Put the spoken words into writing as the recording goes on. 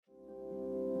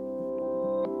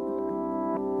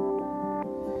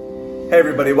Hey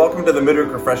everybody, welcome to the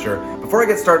Midweek Refresher. Before I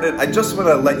get started, I just want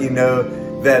to let you know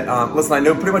that, listen, I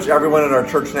know pretty much everyone in our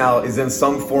church now is in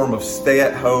some form of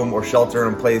stay-at-home or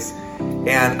shelter-in-place,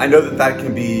 and I know that that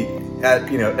can be,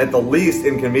 at the least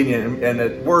inconvenient, and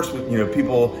at worst,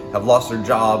 people have lost their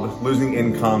job, losing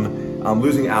income,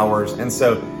 losing hours, and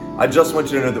so I just want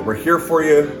you to know that we're here for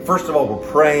you. First of all,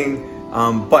 we're praying.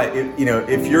 But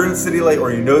if you're in City Light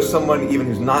or you know someone even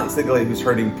who's not in City Light who's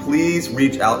hurting, please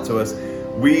reach out to us.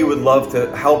 We would love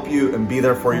to help you and be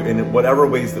there for you in whatever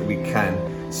ways that we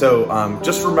can. So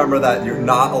just remember that you're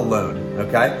not alone,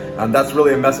 okay? That's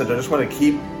really a message I just want to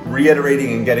keep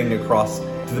reiterating and getting across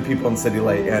to the people in City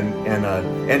Light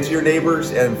and to your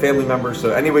neighbors and family members.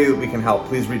 So any way that we can help,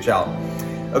 please reach out.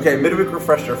 Okay, Midweek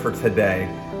Refresher for today.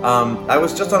 I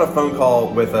was just on a phone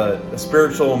call with a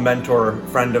spiritual mentor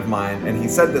friend of mine, and he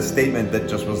said this statement that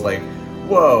just was like,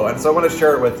 whoa, and so I want to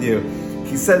share it with you.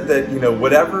 He said that,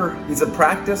 he said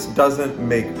practice doesn't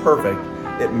make perfect,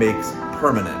 it makes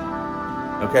permanent.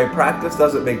 Okay, practice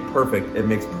doesn't make perfect, it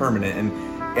makes permanent.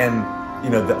 And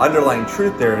the underlying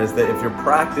truth there is that if you're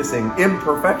practicing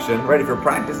imperfection, right, if you're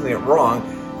practicing it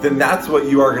wrong, then that's what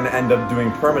you are going to end up doing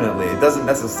permanently.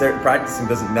 Practicing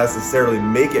doesn't necessarily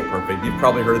make it perfect. You've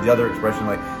probably heard the other expression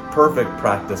like perfect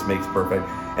practice makes perfect.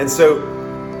 And so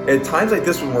at times like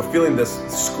this, when we're feeling this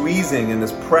squeezing and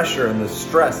this pressure and this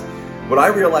stress, what I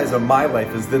realize in my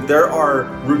life is that there are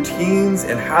routines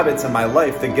and habits in my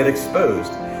life that get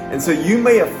exposed. And so you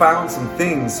may have found some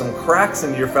things, some cracks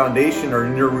in your foundation or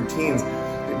in your routines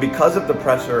because of the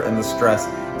pressure and the stress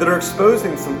that are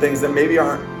exposing some things that maybe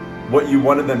aren't what you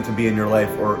wanted them to be in your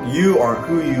life, or you aren't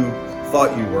who you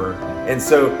thought you were. And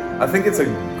so I think it's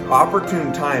an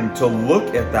opportune time to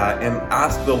look at that and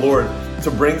ask the Lord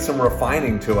to bring some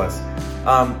refining to us.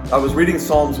 I was reading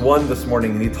Psalms 1 this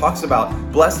morning, and he talks about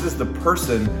blessed is the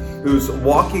person who's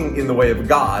walking in the way of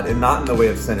God and not in the way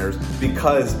of sinners,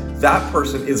 because that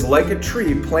person is like a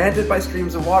tree planted by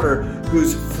streams of water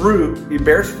whose fruit, he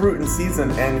bears fruit in season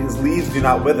and his leaves do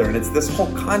not wither. And it's this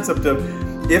whole concept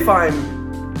of if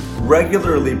I'm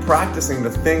regularly practicing the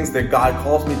things that God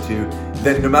calls me to,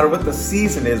 then no matter what the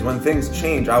season is, when things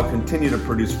change, I'll continue to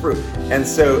produce fruit. And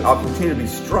so I'll continue to be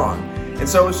strong. And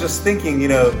so I was just thinking,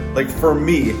 like for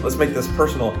me, let's make this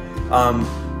personal.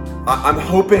 I'm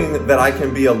hoping that I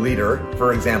can be a leader,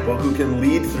 for example, who can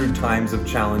lead through times of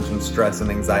challenge and stress and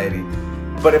anxiety.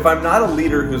 But if I'm not a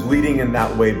leader who's leading in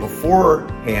that way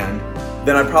beforehand,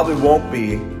 then I probably won't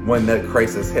be when the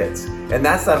crisis hits. And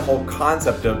that's that whole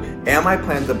concept of, am I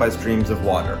planted by streams of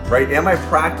water, right? Am I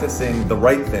practicing the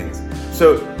right things?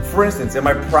 So for instance, am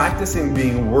I practicing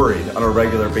being worried on a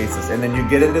regular basis? And then you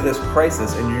get into this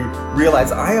crisis and you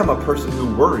realize I am a person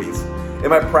who worries.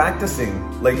 Am I practicing,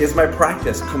 is my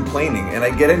practice complaining? And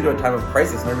I get into a time of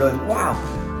crisis and I realize,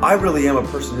 wow, I really am a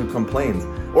person who complains.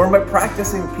 Or am I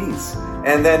practicing peace?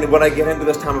 And then when I get into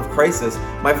this time of crisis,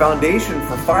 my foundation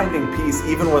for finding peace,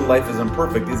 even when life is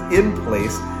imperfect, is in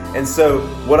place. And so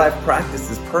what I've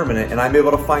practiced is permanent, and I'm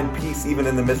able to find peace even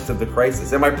in the midst of the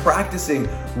crisis. Am I practicing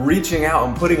reaching out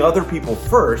and putting other people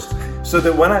first so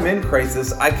that when I'm in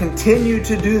crisis, I continue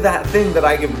to do that thing that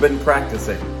I have been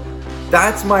practicing?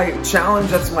 That's my challenge,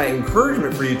 that's my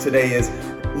encouragement for you today is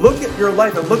look at your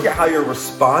life and look at how you're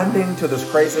responding to this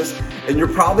crisis, and you're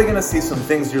probably going to see some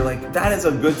things you're like, that is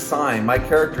a good sign, my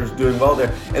character's doing well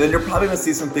there. And then you're probably going to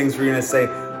see some things where you're going to say,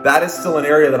 that is still an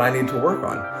area that I need to work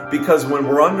on. Because when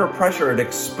we're under pressure, it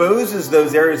exposes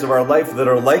those areas of our life that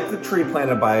are like the tree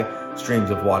planted by streams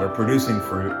of water, producing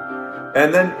fruit.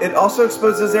 And then it also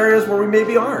exposes areas where we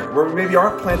maybe aren't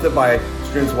planted by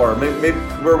streams of water, maybe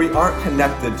where we aren't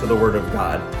connected to the Word of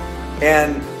God.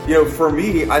 And, for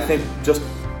me, I think just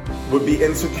would be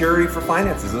insecurity for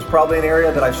finances. It's probably an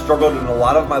area that I've struggled in a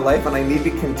lot of my life, and I need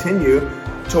to continue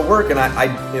to work. And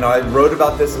I wrote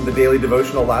about this in the daily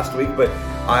devotional last week, but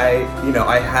I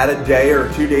had a day or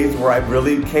 2 days where I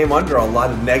really came under a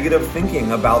lot of negative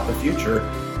thinking about the future,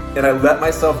 and I let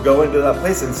myself go into that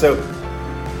place. And so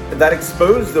that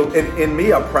exposed in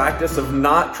me a practice of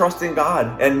not trusting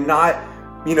God and not,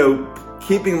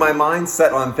 keeping my mind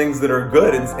set on things that are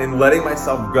good and letting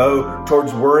myself go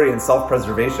towards worry and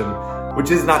self-preservation, which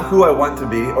is not who I want to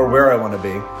be or where I want to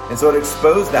be. And so it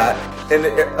exposed that, and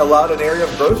it allowed an area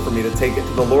of growth for me to take it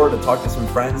to the Lord, to talk to some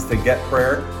friends, to get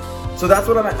prayer. So that's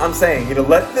what I'm saying.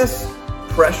 Let this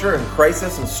pressure and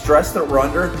crisis and stress that we're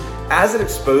under, as it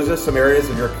exposes some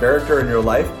areas of your character and your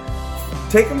life,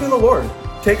 take them to the Lord.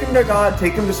 Take them to God.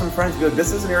 Take them to some friends. Be like,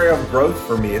 this is an area of growth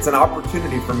for me. It's an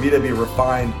opportunity for me to be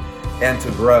refined and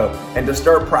to grow and to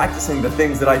start practicing the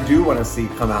things that I do want to see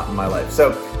come out in my life.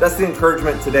 So that's the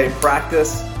encouragement today.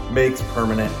 Practice makes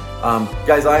permanent.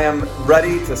 Guys, I am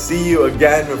ready to see you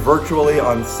again virtually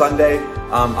on Sunday.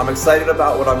 I'm excited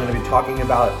about what I'm going to be talking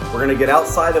about. We're going to get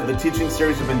outside of the teaching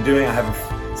series we've been doing. I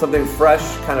have something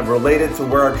fresh, kind of related to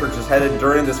where our church is headed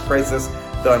during this crisis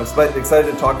that I'm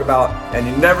excited to talk about. And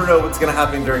you never know what's going to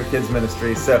happen during kids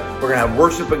ministry. So we're going to have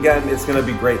worship again. It's going to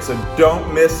be great. So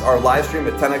don't miss our live stream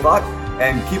at 10 o'clock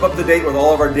and keep up to date with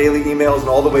all of our daily emails and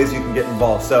all the ways you can get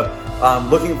involved. So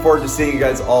looking forward to seeing you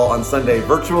guys all on Sunday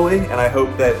virtually. And I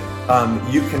hope that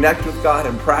you connect with God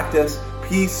and practice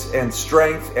peace and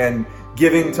strength and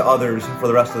giving to others for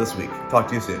the rest of this week. Talk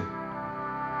to you soon.